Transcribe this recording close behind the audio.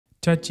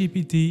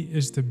ChatGPT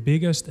is the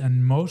biggest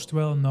and most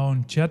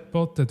well-known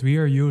chatbot that we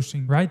are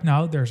using. Right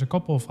now, there's a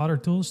couple of other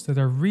tools that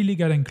are really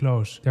getting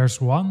close.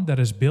 There's one that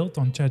is built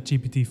on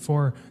ChatGPT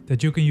 4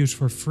 that you can use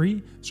for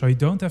free, so you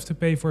don't have to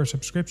pay for a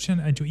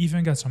subscription and you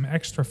even get some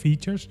extra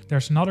features.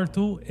 There's another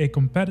tool, a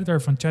competitor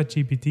from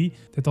ChatGPT,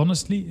 that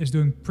honestly is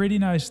doing pretty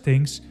nice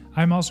things.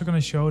 I'm also going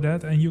to show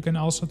that, and you can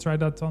also try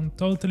that on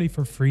totally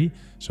for free.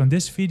 So in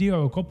this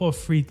video, a couple of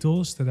free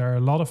tools that are a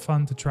lot of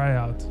fun to try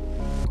out.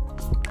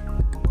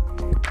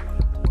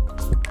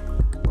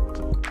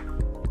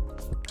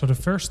 So the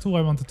first tool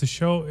I wanted to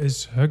show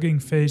is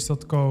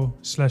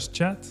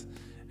huggingface.co/chat,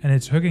 and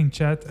it's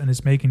HuggingChat, and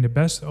it's making the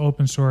best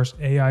open source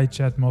AI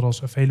chat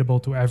models available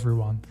to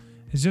everyone.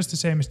 It's just the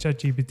same as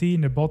ChatGPT.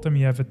 In the bottom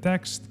you have a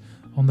text,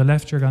 on the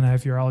left you're gonna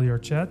have all your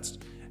chats.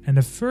 And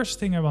the first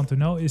thing I want to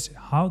know is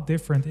how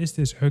different is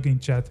this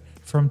HuggingChat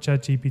from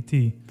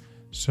ChatGPT?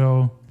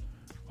 So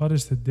what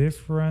is the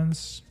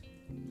difference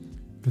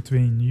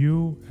between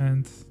you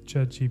and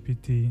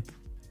ChatGPT?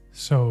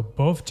 So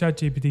both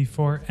ChatGPT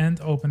 4 and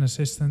Open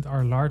Assistant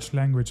are large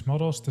language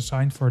models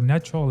designed for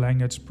natural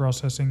language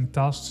processing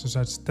tasks such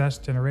as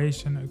text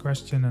generation,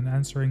 question and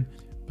answering.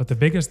 But the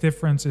biggest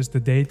difference is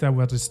the data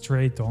what is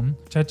trained on.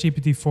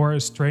 ChatGPT 4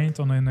 is trained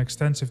on an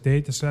extensive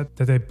data set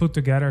that they put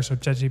together, so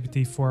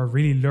ChatGPT 4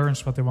 really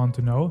learns what they want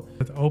to know.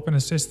 But Open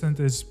Assistant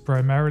is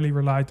primarily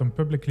relied on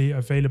publicly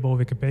available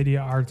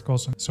Wikipedia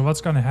articles. So what's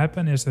going to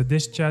happen is that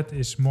this chat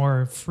is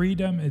more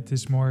freedom, it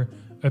is more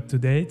up to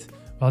date,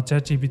 while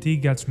ChatGPT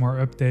gets more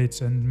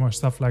updates and more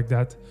stuff like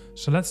that.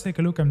 So let's take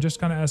a look. I'm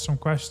just going to ask some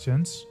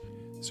questions.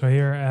 So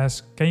here I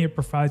ask, can you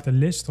provide a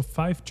list of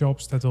 5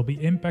 jobs that will be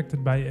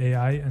impacted by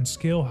AI and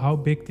scale how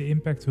big the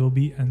impact will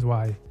be and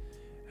why?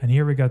 And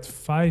here we got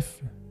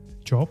 5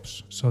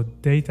 jobs. So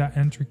data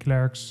entry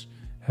clerks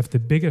have the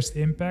biggest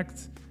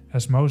impact,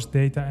 as most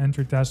data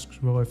entry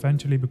tasks will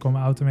eventually become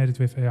automated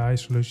with AI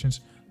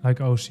solutions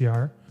like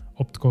OCR,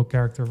 optical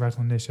character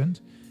recognition.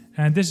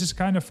 And this is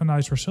kind of a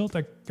nice result.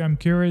 I'm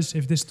curious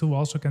if this tool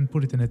also can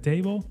put it in a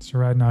table. So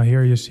right now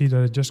here you see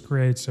that it just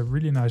creates a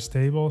really nice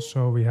table.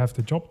 So we have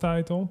the job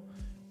title,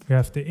 we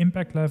have the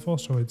impact level.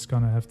 So it's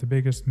gonna have the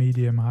biggest,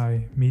 medium,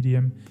 high,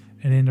 medium.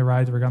 And in the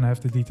right, we're gonna have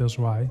the details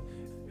why.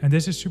 And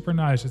this is super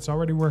nice. It's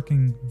already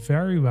working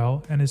very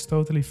well and it's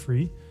totally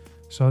free.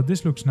 So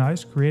this looks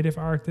nice. Creative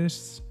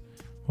artists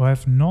will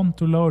have none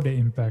to low the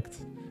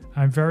impact.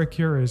 I'm very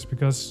curious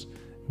because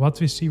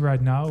what we see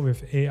right now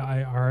with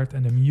AI art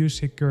and the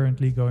music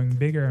currently going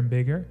bigger and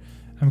bigger,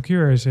 I'm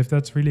curious if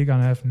that's really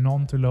gonna have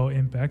none to low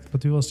impact,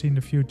 but we will see in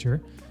the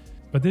future.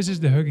 But this is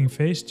the Hugging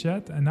Face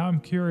chat, and now I'm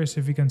curious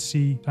if we can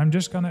see. I'm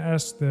just gonna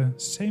ask the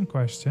same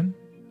question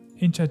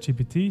in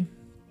ChatGPT,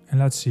 and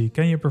let's see,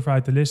 can you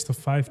provide the list of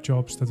 5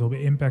 jobs that will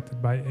be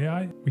impacted by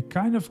AI? We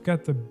kind of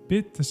get a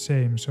bit the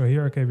same. So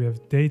here, okay, we have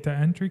data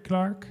entry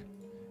clerk,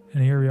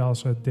 and here we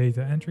also have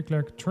data entry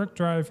clerk, truck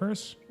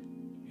drivers.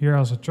 Here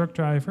also truck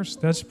drivers.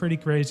 That's pretty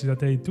crazy that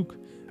they took,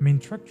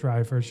 truck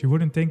drivers. You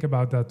wouldn't think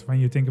about that when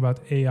you think about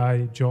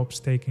AI jobs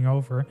taking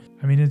over.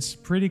 It's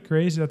pretty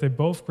crazy that they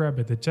both grab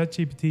it. The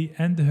ChatGPT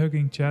and the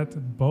HuggingChat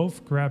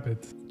both grab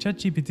it.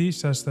 ChatGPT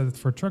says that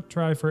for truck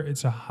driver,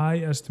 it's a high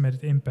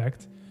estimated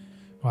impact.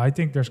 Well, I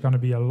think there's going to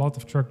be a lot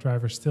of truck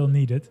drivers still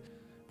needed.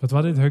 But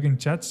what did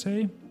HuggingChat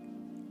say?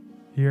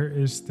 Here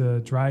is the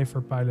driver,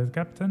 pilot,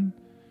 captain.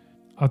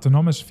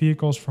 Autonomous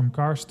vehicles from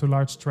cars to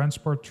large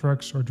transport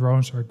trucks or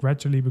drones are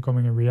gradually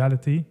becoming a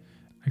reality.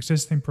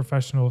 Existing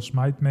professionals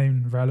might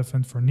remain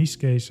relevant for niche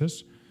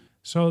cases.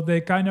 So they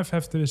kind of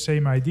have the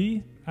same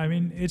idea.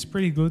 It's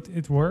pretty good.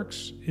 It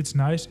works. It's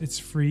nice. It's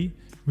free.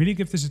 Really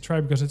give this a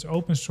try because it's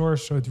open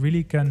source. So it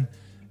really can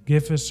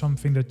give us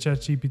something that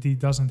ChatGPT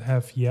doesn't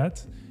have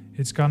yet.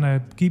 It's gonna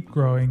keep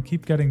growing,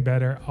 keep getting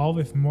better, all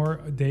with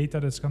more data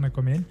that's gonna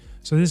come in.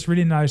 So this is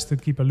really nice to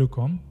keep a look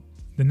on.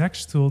 The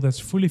next tool that's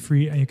fully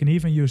free, and you can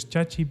even use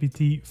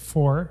ChatGPT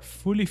 4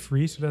 fully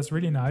free, so that's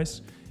really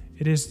nice.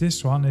 It is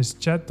this one, is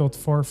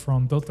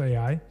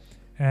chat.forefront.ai.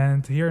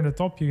 And here in the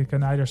top you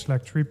can either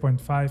select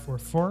 3.5 or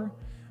 4.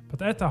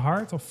 But at the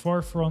heart of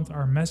Forefront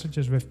are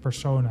messages with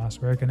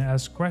personas, where you can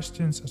ask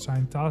questions,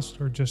 assign tasks,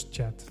 or just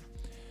chat.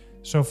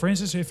 So for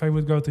instance, if I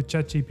would go to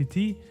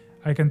ChatGPT,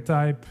 I can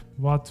type,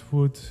 what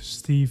would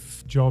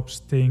Steve Jobs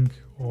think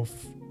of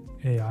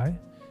AI?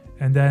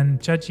 And then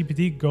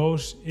ChatGPT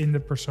goes in the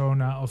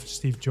persona of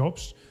Steve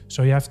Jobs.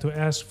 So you have to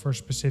ask for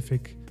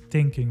specific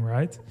thinking,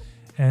 right?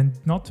 And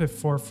not with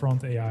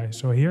Forefront AI.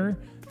 So here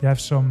they have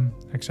some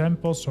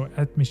examples. So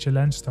add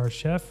Michelin star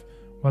chef.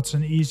 What's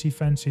an easy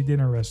fancy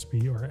dinner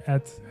recipe? Or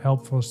add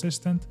helpful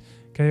assistant.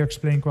 Can you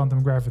explain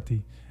quantum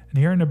gravity? And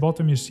here in the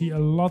bottom you see a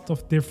lot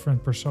of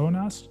different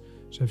personas.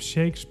 So you have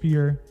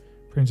Shakespeare,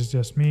 Princess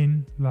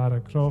Jasmine, Lara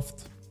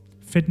Croft,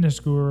 fitness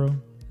guru.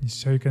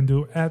 So you can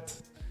do add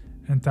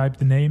and type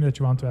the name that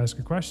you want to ask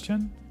a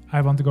question.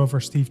 I want to go for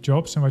Steve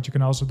Jobs, and what you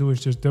can also do is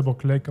just double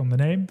click on the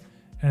name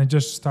and it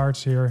just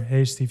starts here.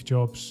 Hey Steve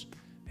Jobs,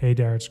 hey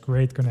there, it's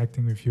great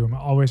connecting with you. I'm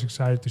always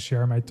excited to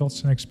share my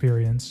thoughts and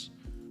experience.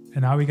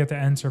 And now we get the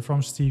answer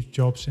from Steve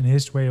Jobs in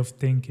his way of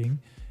thinking.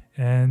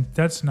 And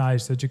that's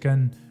nice that you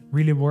can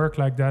really work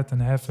like that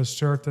and have a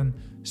certain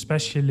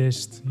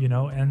specialist,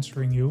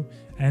 answering you.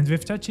 And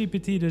with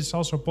ChatGPT, this is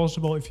also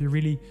possible if you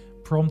really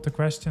prompt the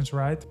questions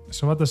right.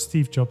 So what does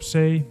Steve Jobs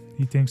say?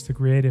 He thinks the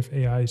creative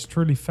AI is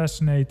truly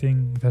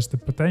fascinating. It has the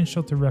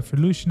potential to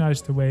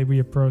revolutionize the way we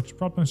approach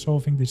problem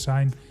solving,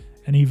 design,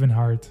 and even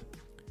art.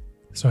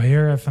 So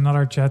here I have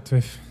another chat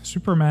with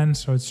Superman,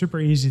 so it's super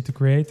easy to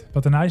create.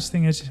 But the nice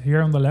thing is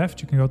here on the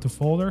left, you can go to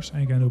folders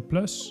and you can do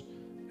plus,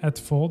 add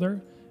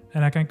folder.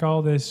 And I can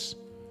call this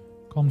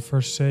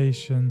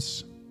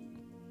conversations.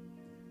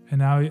 And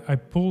now I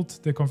pulled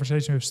the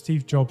conversation with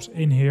Steve Jobs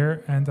in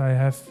here and I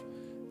have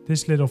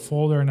this little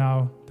folder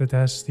now that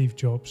has Steve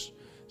Jobs.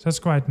 So that's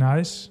quite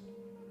nice.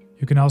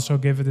 You can also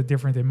give it a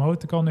different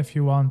emoticon if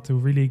you want to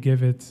really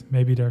give it,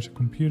 maybe there's a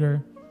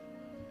computer.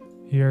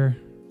 Here,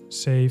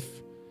 save.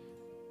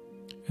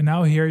 And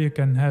now here you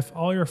can have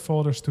all your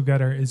folders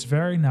together. It's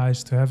very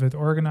nice to have it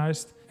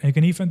organized. And you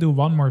can even do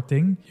one more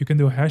thing. You can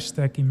do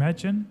hashtag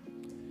Imagen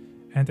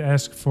and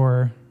ask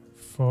for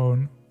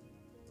phone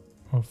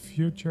of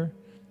future.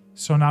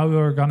 So now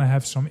we're gonna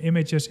have some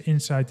images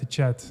inside the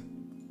chat.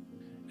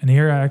 And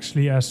here I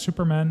actually asked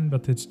Superman,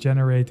 but it's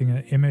generating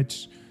an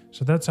image.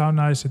 So that's how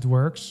nice it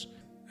works.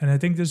 And I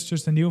think this is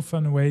just a new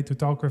fun way to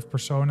talk with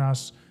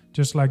personas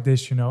just like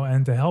this,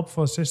 And the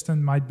helpful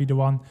assistant might be the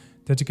one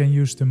that you can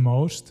use the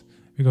most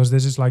because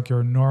this is like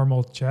your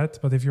normal chat.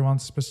 But if you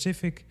want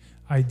specific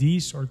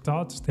ideas or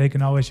thoughts, they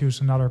can always use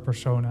another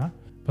persona.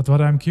 But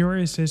what I'm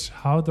curious is,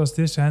 how does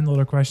this handle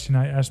the question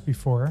I asked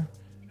before?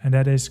 And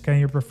that is, can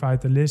you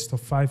provide a list of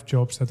 5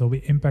 jobs that will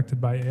be impacted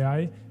by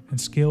AI and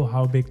scale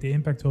how big the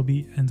impact will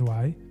be and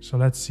why? So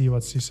let's see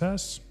what she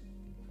says.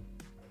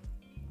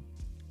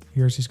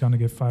 Here she's going to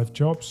give 5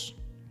 jobs.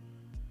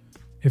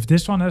 If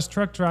this one has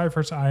truck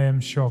drivers, I am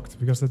shocked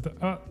because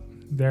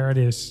there it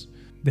is.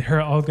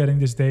 They're all getting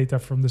this data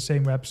from the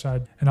same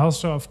website. And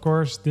also, of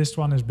course, this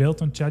one is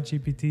built on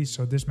ChatGPT,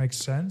 so this makes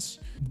sense.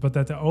 But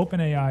that the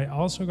OpenAI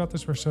also got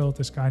this result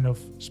is kind of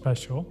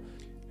special.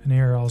 And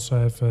here I also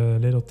have a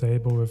little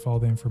table with all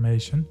the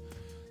information.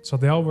 So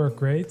they all work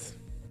great.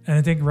 And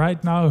I think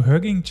right now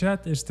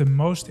HuggingChat is the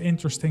most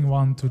interesting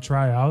one to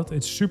try out.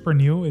 It's super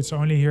new. It's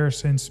only here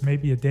since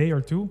maybe a day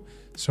or 2.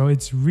 So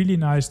it's really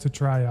nice to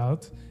try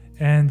out.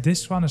 And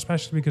this one,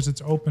 especially because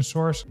it's open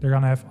source, they're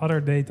gonna have other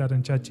data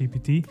than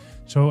ChatGPT.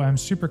 So I'm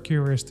super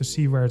curious to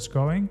see where it's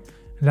going.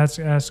 Let's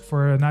ask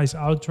for a nice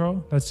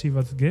outro. Let's see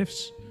what it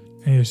gives.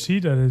 And you see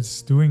that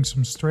it's doing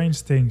some strange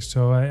things.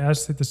 So I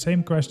asked it the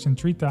same question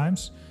 3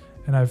 times.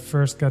 And I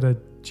first got a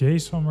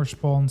JSON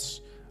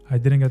response. I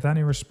didn't get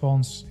any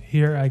response.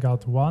 Here I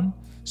got 1.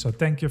 So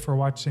thank you for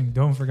watching.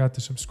 Don't forget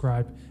to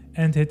subscribe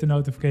and hit the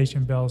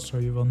notification bell so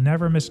you will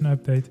never miss an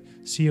update.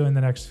 See you in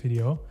the next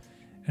video.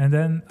 And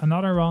then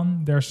another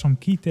one, there's some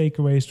key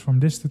takeaways from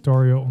this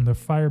tutorial on the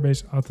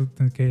Firebase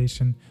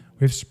authentication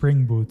with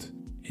Spring Boot.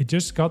 It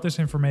just got this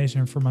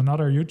information from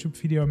another YouTube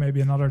video, maybe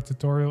another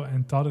tutorial,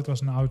 and thought it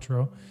was an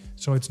outro.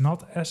 So it's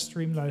not as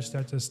streamlined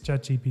as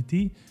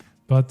ChatGPT,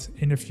 but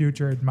in the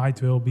future it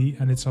might well be,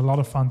 and it's a lot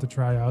of fun to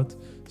try out.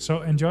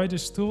 So enjoy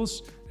these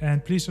tools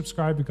and please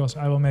subscribe because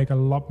I will make a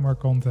lot more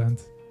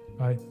content.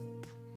 Bye.